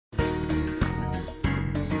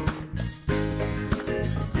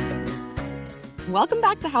Welcome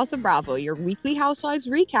back to House of Bravo, your weekly Housewives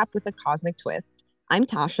recap with a cosmic twist. I'm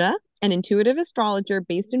Tasha, an intuitive astrologer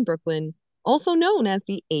based in Brooklyn, also known as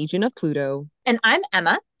the Agent of Pluto. And I'm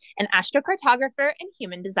Emma, an astrocartographer and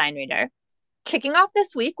human design reader. Kicking off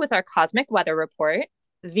this week with our cosmic weather report,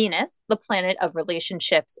 Venus, the planet of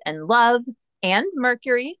relationships and love, and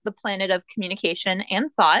Mercury, the planet of communication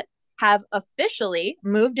and thought, have officially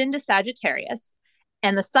moved into Sagittarius,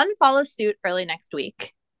 and the sun follows suit early next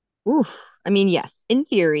week. Oof. Yes, in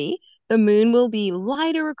theory, the moon will be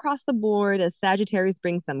lighter across the board as Sagittarius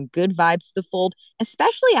brings some good vibes to the fold,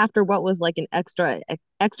 especially after what was like an extra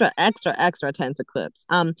tense eclipse.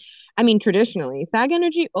 Traditionally, Sag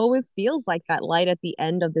energy always feels like that light at the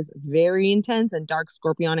end of this very intense and dark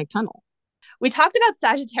scorpionic tunnel. We talked about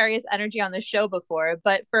Sagittarius energy on the show before,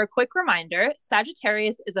 but for a quick reminder,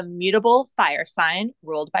 Sagittarius is a mutable fire sign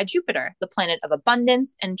ruled by Jupiter, the planet of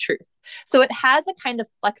abundance and truth. So it has a kind of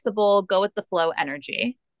flexible, go with the flow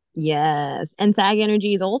energy. Yes. And SAG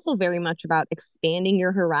energy is also very much about expanding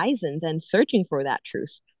your horizons and searching for that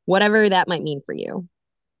truth, whatever that might mean for you.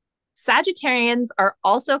 Sagittarians are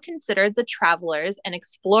also considered the travelers and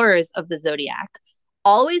explorers of the zodiac,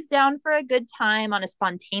 always down for a good time on a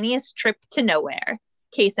spontaneous trip to nowhere.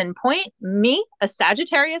 Case in point, me, a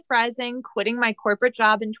Sagittarius rising, quitting my corporate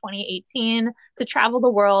job in 2018 to travel the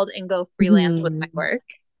world and go freelance with my Hmm. work.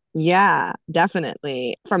 Yeah,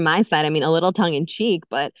 definitely. From my side, a little tongue in cheek,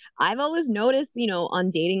 but I've always noticed, on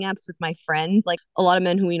dating apps with my friends, like a lot of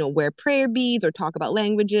men who, wear prayer beads or talk about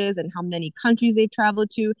languages and how many countries they've traveled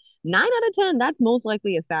to. 9 out of 10, that's most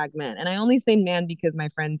likely a SAG man. And I only say man because my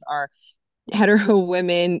friends are hetero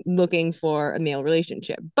women looking for a male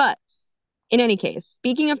relationship. But in any case,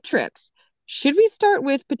 speaking of trips, should we start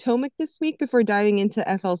with Potomac this week before diving into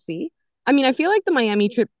SLC? I feel like the Miami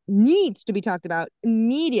trip needs to be talked about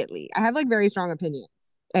immediately. I have like very strong opinions,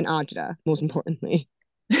 and Ajda, most importantly.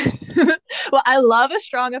 Well, I love a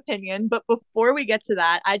strong opinion, but before we get to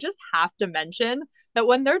that, I just have to mention that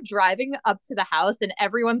when they're driving up to the house and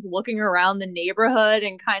everyone's looking around the neighborhood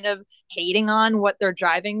and kind of hating on what they're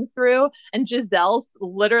driving through, and Giselle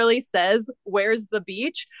literally says, "Where's the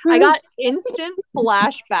beach?" I got instant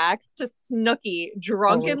flashbacks to Snooki Oh my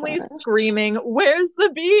drunkenly gosh. screaming, "Where's the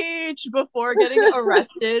beach?" before getting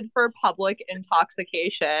arrested for public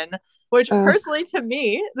intoxication, which uh, personally to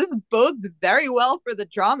me, this bodes very well for the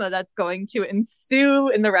drama that's going to ensue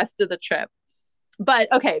in the rest of the trip.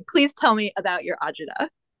 But okay, please tell me about your Ajita.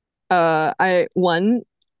 I one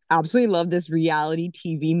absolutely love this reality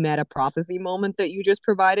TV meta prophecy moment that you just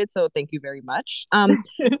provided. So thank you very much.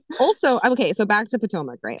 Also, okay, so back to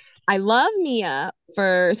Potomac, right? I love Mia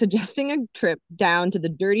for suggesting a trip down to the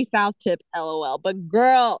dirty South tip, lol. But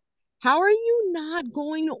girl, how are you not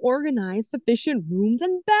going to organize sufficient rooms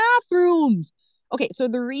and bathrooms? Okay, so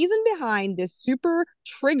the reason behind this super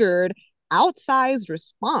triggered, outsized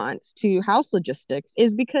response to house logistics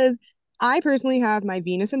is because I personally have my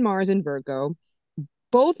Venus and Mars in Virgo,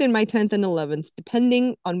 both in my 10th and 11th,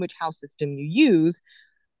 depending on which house system you use.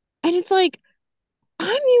 And it's like,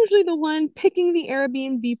 I'm usually the one picking the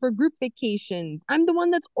Airbnb for group vacations. I'm the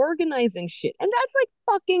one that's organizing shit. And that's like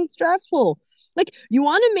fucking stressful. Like, you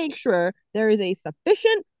want to make sure there is a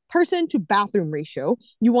sufficient person to bathroom ratio.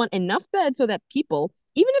 You want enough beds so that people,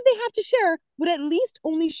 even if they have to share, would at least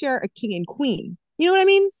only share a king and queen. You know what I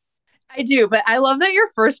mean? I do, but I love that your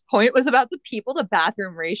first point was about the people to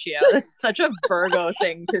bathroom ratio. That's such a Virgo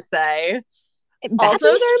thing to say. Also,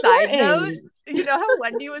 Bathrooms are side note, important. you know how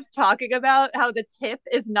Wendy was talking about how the tip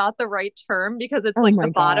is not the right term because it's Oh like my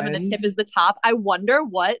the bottom and God. the tip is the top. I wonder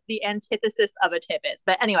what the antithesis of a tip is.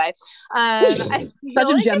 But anyway, I Such feel a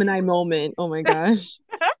like it's Gemini moment. Oh my gosh.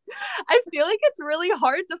 I feel like it's really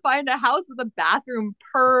hard to find a house with a bathroom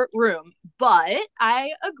per room. But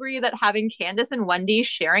I agree that having Candace and Wendy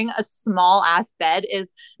sharing a small ass bed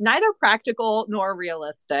is neither practical nor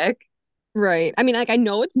realistic. Right. Like I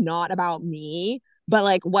know it's not about me, but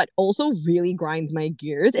like what also really grinds my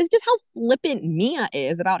gears is just how flippant Mia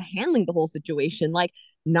is about handling the whole situation. Like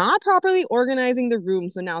not properly organizing the room.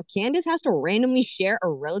 So now Candace has to randomly share a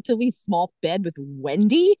relatively small bed with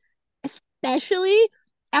Wendy, especially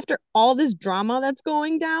after all this drama that's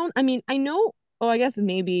going down. I know, well, I guess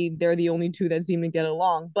maybe they're the only two that seem to get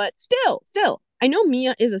along, but still, I know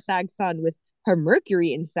Mia is a SAG sun with her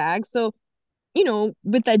Mercury in SAG. So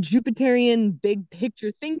with that Jupiterian big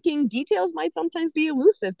picture thinking, details might sometimes be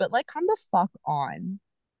elusive, but like, come the fuck on.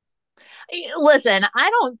 Listen, I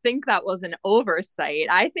don't think that was an oversight.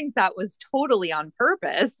 I think that was totally on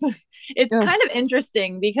purpose. It's kind Ugh. of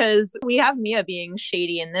interesting because we have Mia being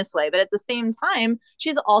shady in this way, but at the same time,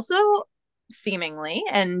 she's also seemingly,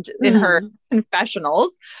 and in her Mhm.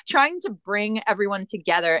 confessionals, trying to bring everyone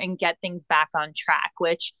together and get things back on track,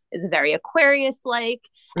 which is very Aquarius like.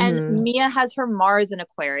 And Mhm. Mia has her Mars in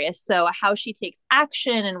Aquarius. So, how she takes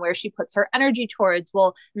action and where she puts her energy towards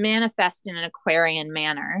will manifest in an Aquarian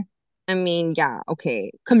manner. I mean, yeah,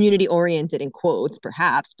 okay, community oriented in quotes,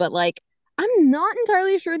 perhaps, but like, I'm not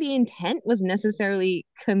entirely sure the intent was necessarily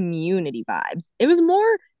community vibes. It was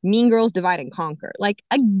more Mean Girls Divide and Conquer. Like,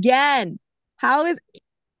 again, how is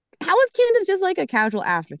how is Candace just like a casual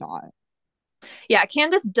afterthought? Yeah,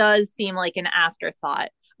 Candace does seem like an afterthought.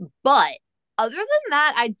 But other than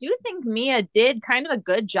that, I do think Mia did kind of a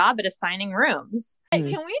good job at assigning rooms. Mm.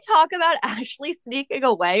 Can we talk about Ashley sneaking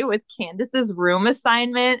away with Candace's room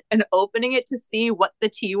assignment and opening it to see what the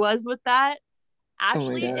tea was with that? Oh my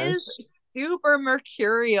Ashley is gosh. super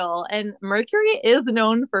mercurial, and Mercury is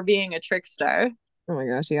known for being a trickster. Oh my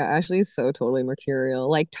gosh, yeah, Ashley's so totally mercurial.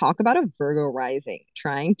 Like, talk about a Virgo rising,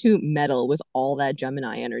 trying to meddle with all that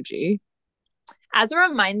Gemini energy. As a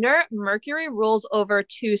reminder, Mercury rules over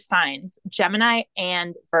two signs, Gemini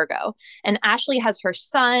and Virgo. And Ashley has her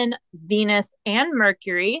Sun, Venus, and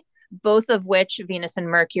Mercury, both of which Venus and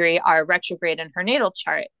Mercury are retrograde in her natal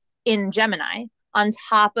chart in Gemini, on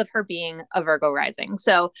top of her being a Virgo rising.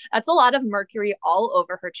 So that's a lot of Mercury all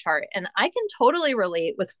over her chart. And I can totally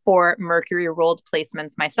relate with four Mercury ruled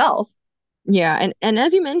placements myself. Yeah, and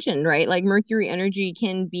as you mentioned, right, like Mercury energy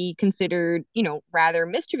can be considered, rather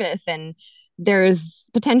mischievous, and there's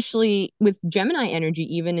potentially with Gemini energy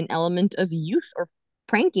even an element of youth or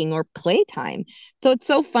pranking or playtime. So it's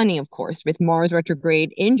so funny, of course, with Mars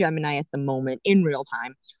retrograde in Gemini at the moment in real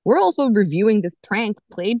time. We're also reviewing this prank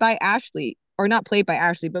played by Ashley, or not played by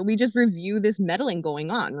Ashley, but we just review this meddling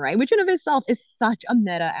going on, right? Which in of itself is such a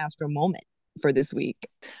meta astro moment for this week.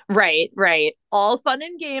 Right, right. All fun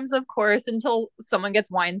and games, of course, until someone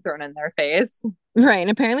gets wine thrown in their face. Right, and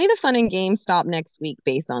apparently the fun and games stop next week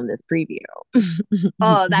based on this preview.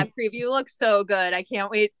 Oh, that preview looks so good. I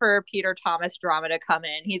can't wait for Peter Thomas drama to come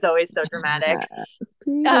in. He's always so dramatic. Yes,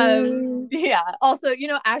 Peter. Yeah. Also,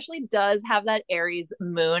 Ashley does have that Aries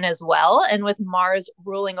moon as well. And with Mars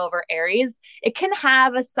ruling over Aries, it can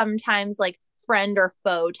have a sometimes like friend or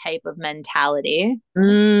foe type of mentality.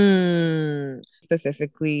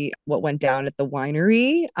 Specifically, what went down at the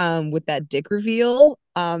winery with that dick reveal.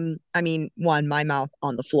 I mean, one, my mouth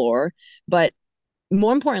on the floor, but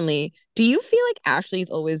more importantly, do you feel like Ashley's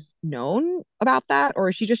always known about that, or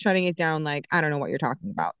is she just shutting it down like, I don't know what you're talking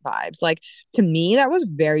about vibes? Like, to me, that was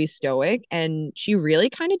very stoic, and she really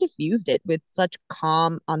kind of diffused it with such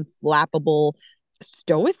calm, unflappable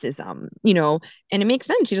stoicism, and it makes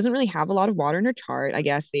sense. She doesn't really have a lot of water in her chart, I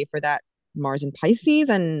guess, save for that Mars and Pisces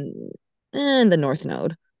and the North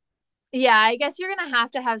Node. Yeah, I guess you're going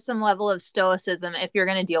to have some level of stoicism if you're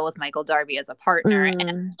going to deal with Michael Darby as a partner and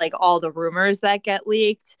Mm, like all the rumors that get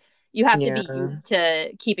leaked. You have to yeah. be used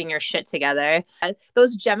to keeping your shit together.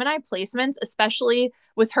 Those Gemini placements, especially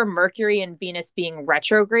with her Mercury and Venus being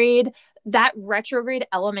retrograde, that retrograde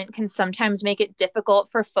element can sometimes make it difficult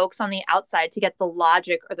for folks on the outside to get the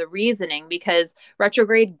logic or the reasoning because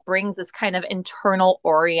retrograde brings this kind of internal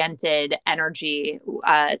oriented energy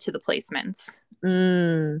to the placements.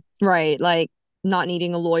 Right. Like not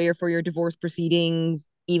needing a lawyer for your divorce proceedings,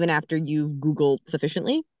 even after you've Googled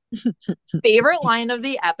sufficiently. Favorite line of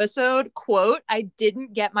the episode, quote, I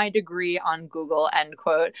didn't get my degree on Google, end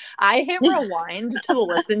quote. I hit rewind to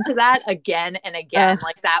listen to that again and again. Ugh,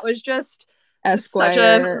 Like that was just such a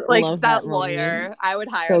Esquire, like love that that moment. lawyer. I would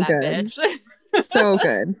hire So that good. bitch. So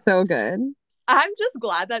good. So good. I'm just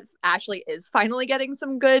glad that Ashley is finally getting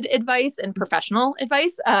some good advice and professional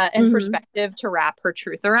advice and Hmm. perspective to wrap her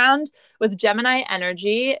truth around. With Gemini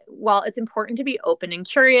energy, while it's important to be open and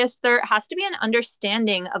curious, there has to be an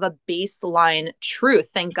understanding of a baseline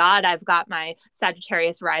truth. Thank God I've got my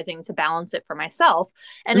Sagittarius rising to balance it for myself.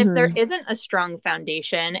 And if there Hmm. isn't a strong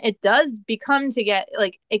foundation, it does become to get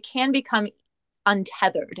like, it can become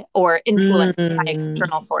untethered or influenced by Mm.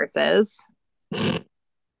 external forces.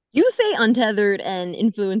 You say untethered and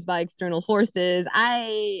influenced by external forces.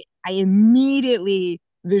 I immediately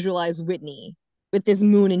visualize Whitney with this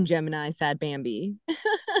moon in Gemini, sad Bambi.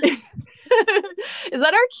 Is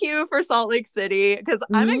that our cue for Salt Lake City? Because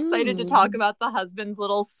I'm excited to talk Mm. about the husband's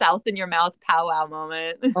little south in your mouth powwow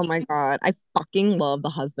moment. Oh my God. I fucking love the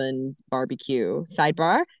husband's barbecue.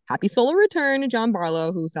 Sidebar, happy solar return to John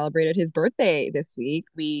Barlow, who celebrated his birthday this week.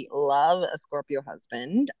 We love a Scorpio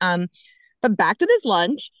husband. But back to this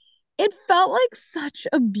lunch. It felt like such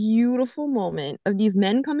a beautiful moment of these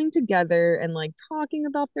men coming together and like talking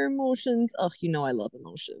about their emotions. Oh, I love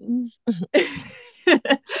emotions.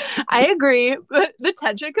 I agree, but the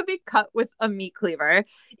tension could be cut with a meat cleaver.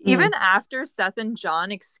 Even Mm. after Seth and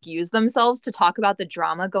John excuse themselves to talk about the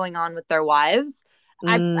drama going on with their wives,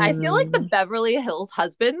 I feel like the Mm. Beverly Hills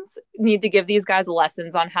husbands need to give these guys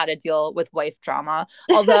lessons on how to deal with wife drama.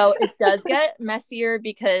 Although it does get messier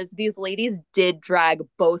because these ladies did drag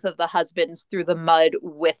both of the husbands through the mud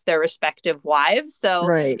with their respective wives. So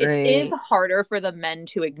Right, it is right. harder for the men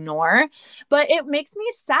to ignore. But it makes me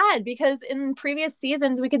sad because in previous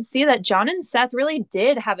seasons, we could see that John and Seth really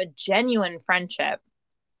did have a genuine friendship.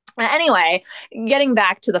 Anyway, getting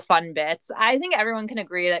back to the fun bits, I think everyone can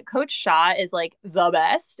agree that Coach Shaw is like the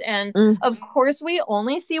best. And Mm. of course, we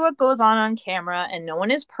only see what goes on camera and no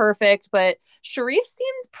one is perfect, but Sharif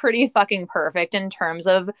seems pretty fucking perfect in terms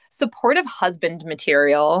of supportive husband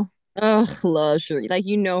material. Oh, luxury. Like,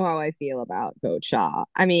 you know how I feel about Coach Shaw.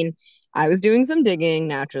 I mean, I was doing some digging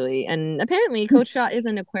naturally, and apparently Coach Shaw is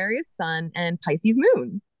an Aquarius sun and Pisces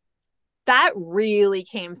moon. That really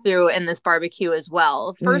came through in this barbecue as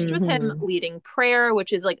well. First, with him Hmm. leading prayer,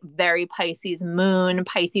 which is like very Pisces moon,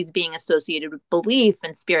 Pisces being associated with belief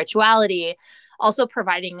and spirituality, also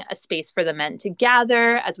providing a space for the men to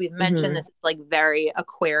gather. As we've mentioned, Hmm. this is like very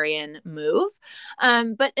Aquarian move.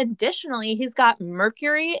 But additionally, he's got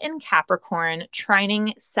Mercury in Capricorn,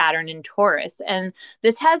 trining Saturn in Taurus. And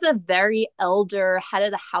this has a very elder, head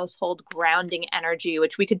of the household grounding energy,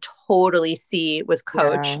 which we could totally see with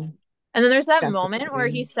Coach. Yeah, And then there's that moment where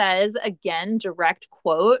he definitely. says, again, direct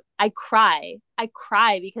quote, I cry. I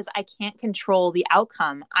cry because I can't control the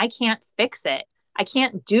outcome. I can't fix it. I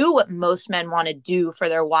can't do what most men want to do for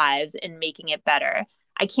their wives in making it better.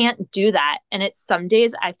 I can't do that. And it's some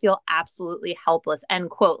days I feel absolutely helpless. End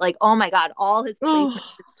quote. Like, oh my God, all his placement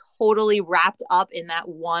Oh, is totally wrapped up in that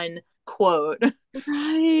one quote.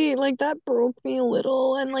 right. Like that broke me a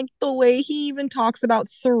little. And like the way he even talks about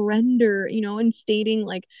surrender, and stating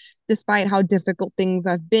like, despite how difficult things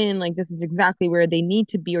have been, like this is exactly where they need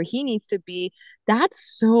to be or he needs to be. That's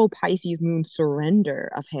so Pisces moon surrender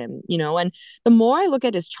of him. And the more I look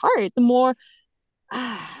at his chart, the more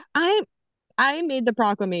I I made the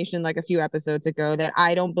proclamation like a few episodes ago that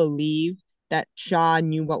I don't believe that Shaw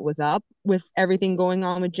knew what was up with everything going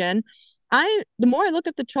on with Jen. The more I look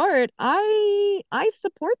at the chart, I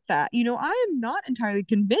support that. I am not entirely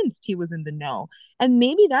convinced he was in the know. And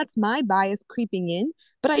maybe that's my bias creeping in,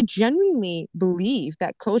 but I genuinely believe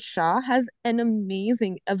that Coach Shaw has an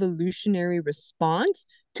amazing evolutionary response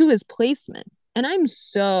to his placements. And I'm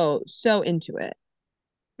so, so into it.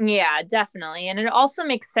 Yeah, definitely. And it also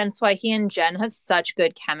makes sense why he and Jen have such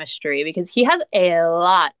good chemistry because he has a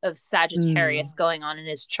lot of Mm. Sagittarius going on in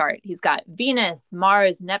his chart. He's got Venus,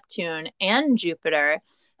 Mars, Neptune, and Jupiter.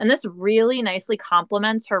 And this really nicely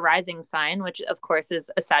complements her rising sign, which of course is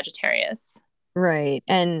a Sagittarius. Right.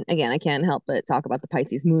 And again, I can't help but talk about the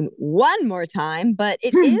Pisces moon one more time, but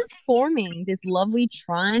it is forming this lovely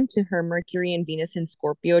trine to her Mercury and Venus in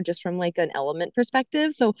Scorpio just from like an element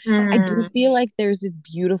perspective. So I do Mm. feel like there's this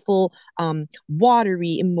beautiful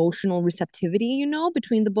watery emotional receptivity,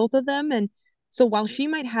 between the both of them. And so while she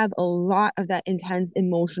might have a lot of that intense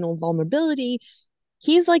emotional vulnerability,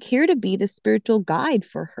 he's like here to be the spiritual guide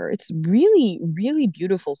for her. It's really, really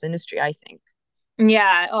beautiful synastry, I think.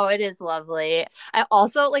 Yeah, oh, it is lovely. I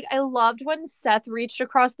also like I loved when Seth reached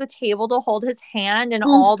across the table to hold his hand and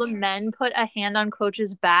all the men put a hand on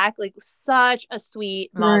Coach's back. Like such a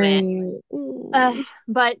sweet moment. Right. Uh, Mm.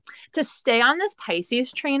 but to stay on this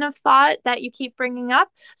Pisces train of thought that you keep bringing up,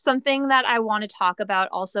 something that I want to talk about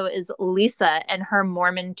also is Lisa and her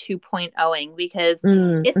Mormon 2.0ing because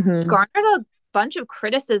it's Mm-hmm. garnered a bunch of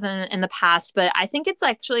criticism in the past, but I think it's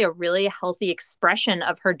actually a really healthy expression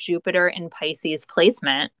of her Jupiter in Pisces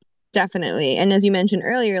placement. Definitely. And as you mentioned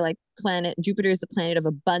earlier, like planet Jupiter is the planet of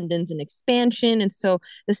abundance and expansion. And so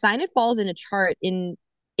the sign it falls in a chart in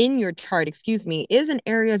your chart, excuse me, is an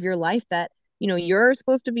area of your life that you're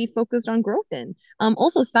supposed to be focused on growth in.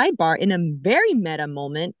 Also sidebar, in a very meta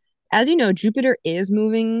moment, as you know, Jupiter is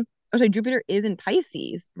moving, oh sorry, Jupiter is in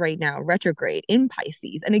Pisces right now, retrograde in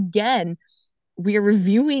Pisces. And again, we are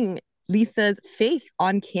reviewing Lisa's faith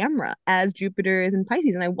on camera as Jupiter is in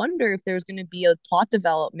Pisces. And I wonder if there's going to be a plot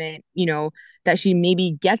development, that she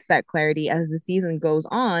maybe gets that clarity as the season goes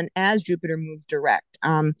on, as Jupiter moves direct,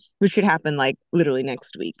 which should happen like literally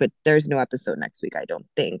next week. But there's no episode next week, I don't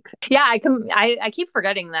think. Yeah, I keep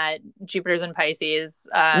forgetting that Jupiter's in Pisces.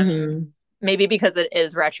 Mm-hmm. Maybe because it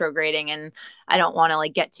is retrograding and I don't want to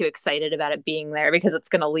like get too excited about it being there because it's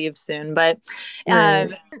going to leave soon. But Right.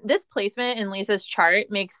 this placement in Lisa's chart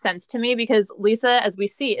makes sense to me because Lisa, as we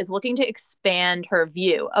see, is looking to expand her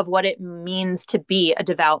view of what it means to be a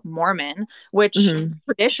devout Mormon, which Hmm.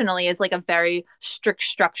 traditionally is like a very strict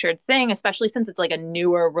structured thing, especially since it's like a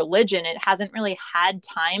newer religion. It hasn't really had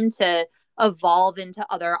time to evolve into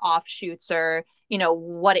other offshoots or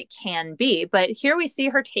what it can be. But here we see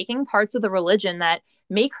her taking parts of the religion that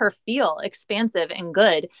make her feel expansive and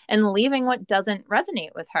good and leaving what doesn't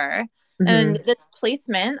resonate with her. And Hmm. this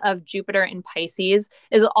placement of Jupiter in Pisces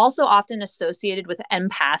is also often associated with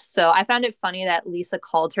empaths. So I found it funny that Lisa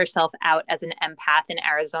called herself out as an empath in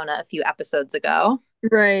Arizona a few episodes ago.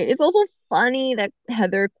 Right. It's also funny that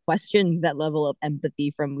Heather questions that level of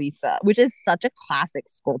empathy from Lisa, which is such a classic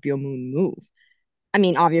Scorpio moon move. I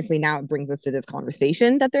mean, obviously, now it brings us to this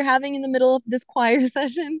conversation that they're having in the middle of this choir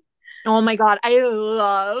session. Oh my God, I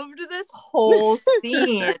loved this whole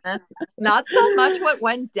scene. Not so much what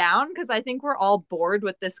went down, because I think we're all bored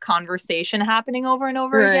with this conversation happening over and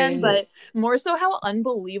over again, Right. but more so how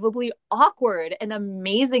unbelievably awkward and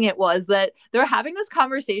amazing it was that they're having this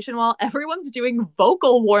conversation while everyone's doing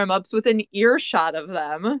vocal warm ups with an earshot of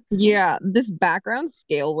them. Yeah, this background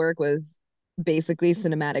scale work was basically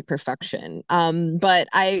cinematic perfection. But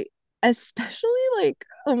I especially like,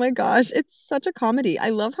 oh my gosh, it's such a comedy. I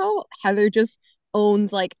love how Heather just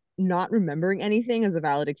owns like not remembering anything as a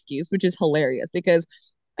valid excuse, which is hilarious because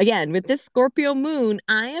again, with this Scorpio moon,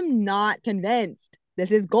 I am not convinced this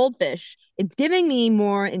is goldfish. It's giving me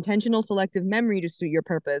more intentional selective memory to suit your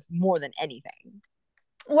purpose more than anything.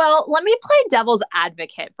 Well, let me play devil's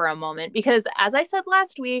advocate for a moment because, as I said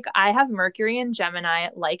last week, I have Mercury and Gemini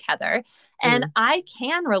like Heather, and Mm. I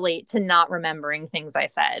can relate to not remembering things I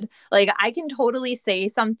said. Like, I can totally say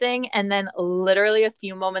something and then literally a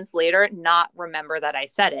few moments later not remember that I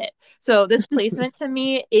said it. So, this placement to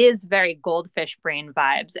me is very goldfish brain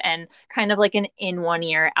vibes and kind of like an in one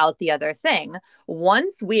ear, out the other thing.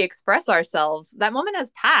 Once we express ourselves, that moment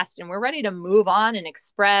has passed and we're ready to move on and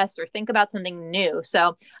express or think about something new.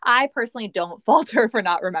 So, I personally don't fault her for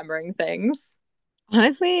not remembering things.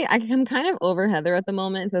 Honestly, I'm kind of over Heather at the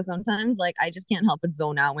moment, so sometimes like I just can't help but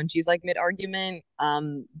zone out when she's like mid-argument.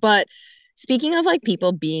 But speaking of like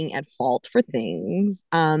people being at fault for things,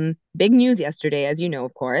 big news yesterday, as you know,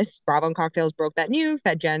 of course, Bravo and Cocktails broke that news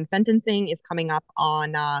that Jen's sentencing is coming up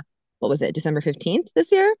on what was it, December 15th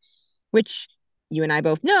this year, which you and I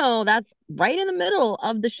both know that's right in the middle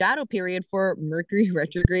of the shadow period for Mercury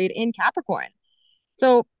retrograde in Capricorn.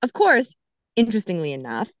 So, of course, interestingly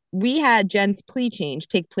enough, we had Jen's plea change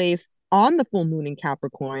take place on the full moon in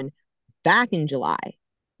Capricorn back in July.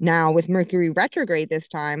 Now, with Mercury retrograde this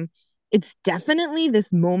time, it's definitely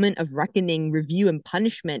this moment of reckoning, review, and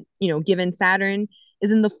punishment, given Saturn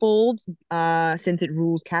is in the fold since it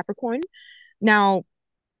rules Capricorn. Now,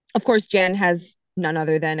 of course, Jen has none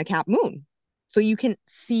other than a Cap moon. So you can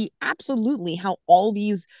see absolutely how all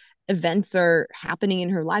these events are happening in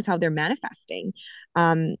her life, how they're manifesting.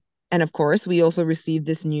 Um, and of course, we also received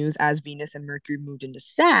this news as Venus and Mercury moved into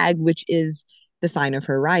Sag, which is the sign of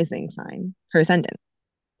her rising sign, her ascendant.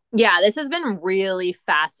 Yeah, this has been really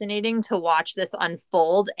fascinating to watch this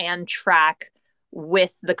unfold and track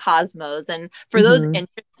with the cosmos. And for those Mm-hmm.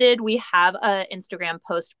 interested, we have a Instagram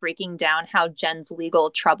post breaking down how Jen's legal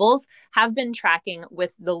troubles have been tracking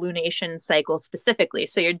with the lunation cycle specifically.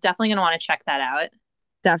 So you're definitely going to want to check that out.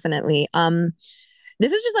 Definitely.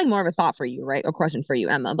 This is just like more of a thought for you, right? A question for you,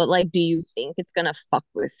 Emma. But like, do you think it's gonna fuck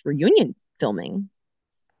with reunion filming?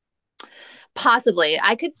 Possibly.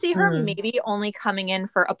 I could see her Mm, maybe only coming in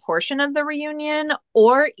for a portion of the reunion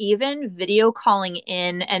or even video calling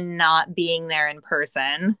in and not being there in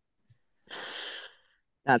person.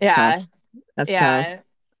 that's tough. Yeah. That's tough. Yeah.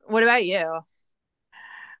 What about you?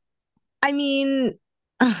 I mean,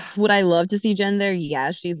 would I love to see Jen there?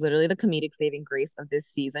 Yeah, she's literally the comedic saving grace of this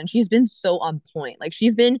season. She's been so on point. Like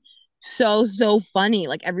she's been so funny.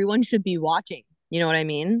 Like everyone should be watching. You know what I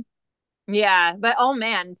mean? Yeah, but oh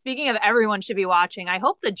man, speaking of everyone should be watching, I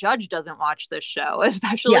hope the judge doesn't watch this show, Yeah,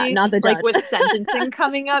 especially not the like judge. with sentencing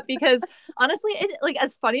coming up because honestly, it like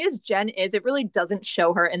as funny as Jen is, it really doesn't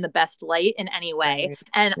show her in the best light in any way. Right,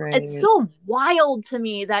 And it's right. still wild to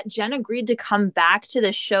me that Jen agreed to come back to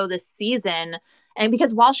the show this season. And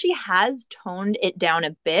because while she has toned it down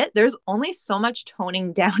a bit, there's only so much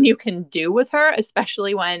toning down you can do with her,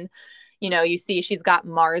 especially when you see she's got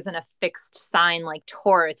Mars in a fixed sign like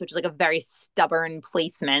Taurus, which is like a very stubborn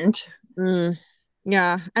placement. Mm,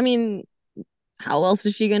 yeah. I mean, how else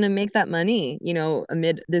is she going to make that money,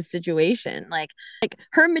 amid this situation? Like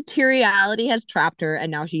her materiality has trapped her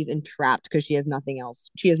and now she's entrapped because she has nothing else.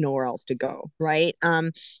 She has nowhere else to go, right?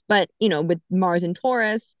 But with Mars and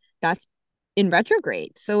Taurus, that's in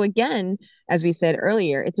retrograde. So again, as we said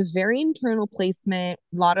earlier, it's a very internal placement.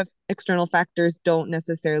 A lot of external factors don't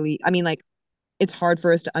necessarily, I mean, like it's hard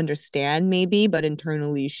for us to understand maybe, but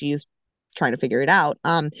internally she's trying to figure it out.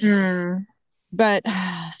 Mm. But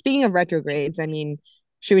speaking of retrogrades, I mean,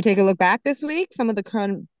 should we take a look back this week? Some of the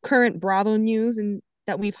current Bravo news and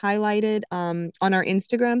that we've highlighted on our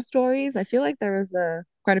Instagram stories. I feel like there was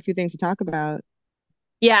quite a few things to talk about.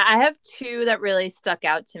 Yeah, I have two that really stuck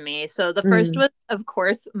out to me. So the first Mm, was, of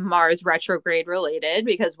course, Mars retrograde related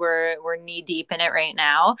because we're knee deep in it right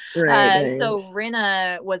now. right, right. So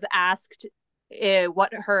Rinna was asked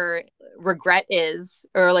what her regret is,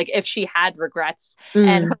 or like if she had regrets,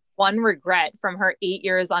 and Mm, her one regret from her 8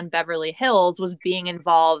 years on Beverly Hills was being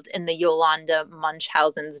involved in the Yolanda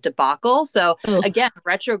Munchausen's debacle. So again, ugh.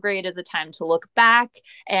 retrograde is a time to look back,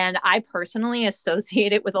 and I personally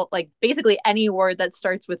associate it with like basically any word that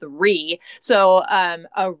starts with re. So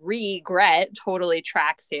a regret totally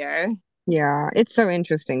tracks here. Yeah, it's so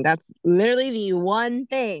interesting. That's literally the one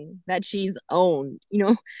thing that she's owned.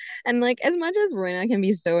 And like as much as Rowena can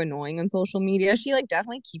be so annoying on social media, she like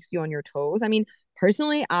definitely keeps you on your toes. I mean,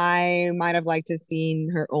 personally, I might have liked to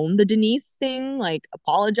seen her own the Denise thing, like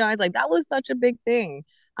apologize. Like that was such a big thing.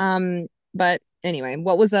 But anyway,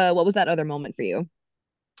 what was that other moment for you?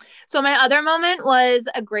 So my other moment was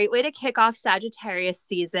a great way to kick off Sagittarius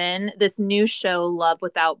season. This new show, Love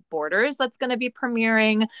Without Borders, that's going to be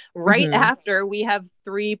premiering right Mm-hmm. after we have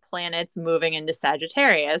three planets moving into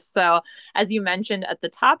Sagittarius. So, as you mentioned at the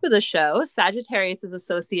top of the show, Sagittarius is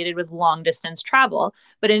associated with long distance travel.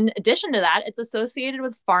 But in addition to that, it's associated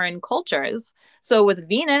with foreign cultures. So, with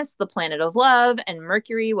Venus, the planet of love, and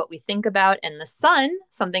Mercury, what we think about, and the sun,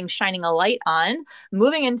 something shining a light on,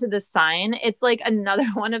 moving into this sign, it's like another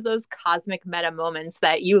one of those cosmic meta moments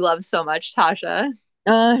that you love so much, Tasha.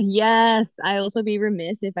 Yes. I also be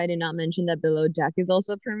remiss if I did not mention that Below Deck is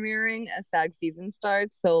also premiering as SAG season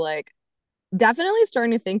starts. So like definitely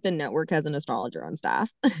starting to think the network has an astrologer on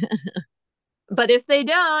staff. But if they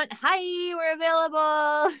don't, hi, we're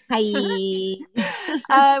available.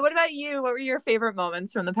 Hi. What about you? What were your favorite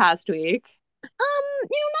moments from the past week?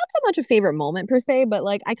 Not so much a favorite moment per se, but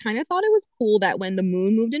like I kind of thought it was cool that when the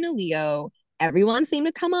moon moved into Leo, everyone seemed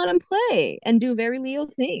to come out and play and do very Leo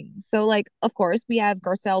things. So like, of course, we have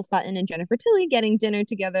Garcelle Sutton and Jennifer Tilly getting dinner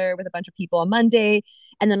together with a bunch of people on Monday,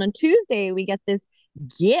 and then on Tuesday we get this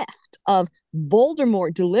gift of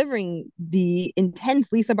Voldemort delivering the intense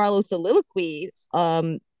Lisa Barlow soliloquies,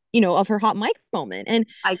 of her hot mic moment. And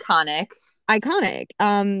Iconic. iconic.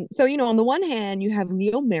 So on the one hand, you have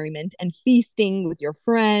Leo merriment and feasting with your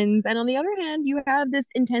friends, and on the other hand, you have this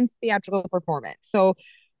intense theatrical performance. So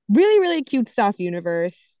really, really cute stuff,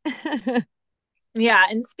 universe. Yeah,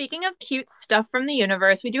 and speaking of cute stuff from the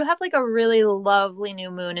universe, we do have like a really lovely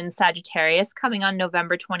new moon in Sagittarius coming on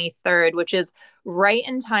November 23rd, which is right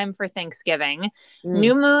in time for Thanksgiving. Mm,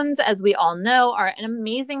 New moons, as we all know, are an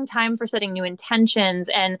amazing time for setting new intentions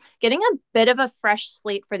and getting a bit of a fresh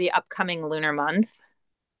slate for the upcoming lunar month.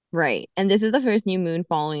 right. And this is the first new moon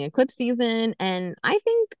following eclipse season. And I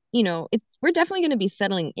think, we're definitely going to be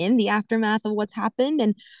settling in the aftermath of what's happened.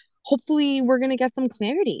 And hopefully we're going to get some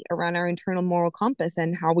clarity around our internal moral compass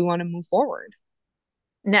and how we want to move forward.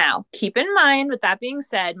 Now, keep in mind, with that being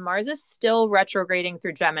said, Mars is still retrograding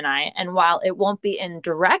through Gemini. And while it won't be in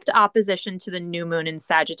direct opposition to the new moon in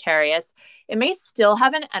Sagittarius, it may still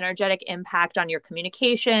have an energetic impact on your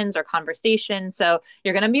communications or conversation. So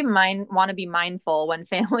you're going to want to be mindful when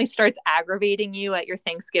family starts aggravating you at your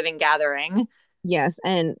Thanksgiving gathering. Yes,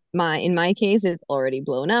 and in my case, it's already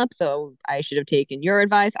blown up, so I should have taken your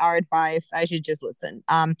advice, our advice. I should just listen.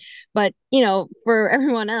 But for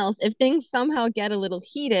everyone else, if things somehow get a little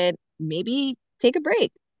heated, maybe take a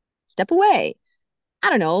break, step away. I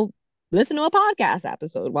don't know, listen to a podcast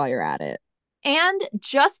episode while you're at it. And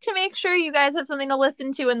just to make sure you guys have something to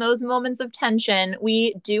listen to in those moments of tension,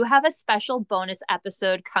 we do have a special bonus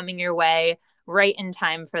episode coming your way right in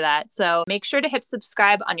time for that. So make sure to hit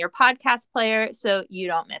subscribe on your podcast player so you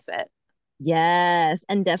don't miss it. Yes,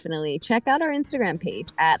 and definitely check out our Instagram page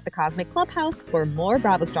at the Cosmic Clubhouse for more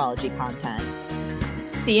Bravo astrology content.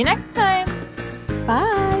 See you next time.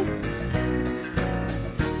 Bye.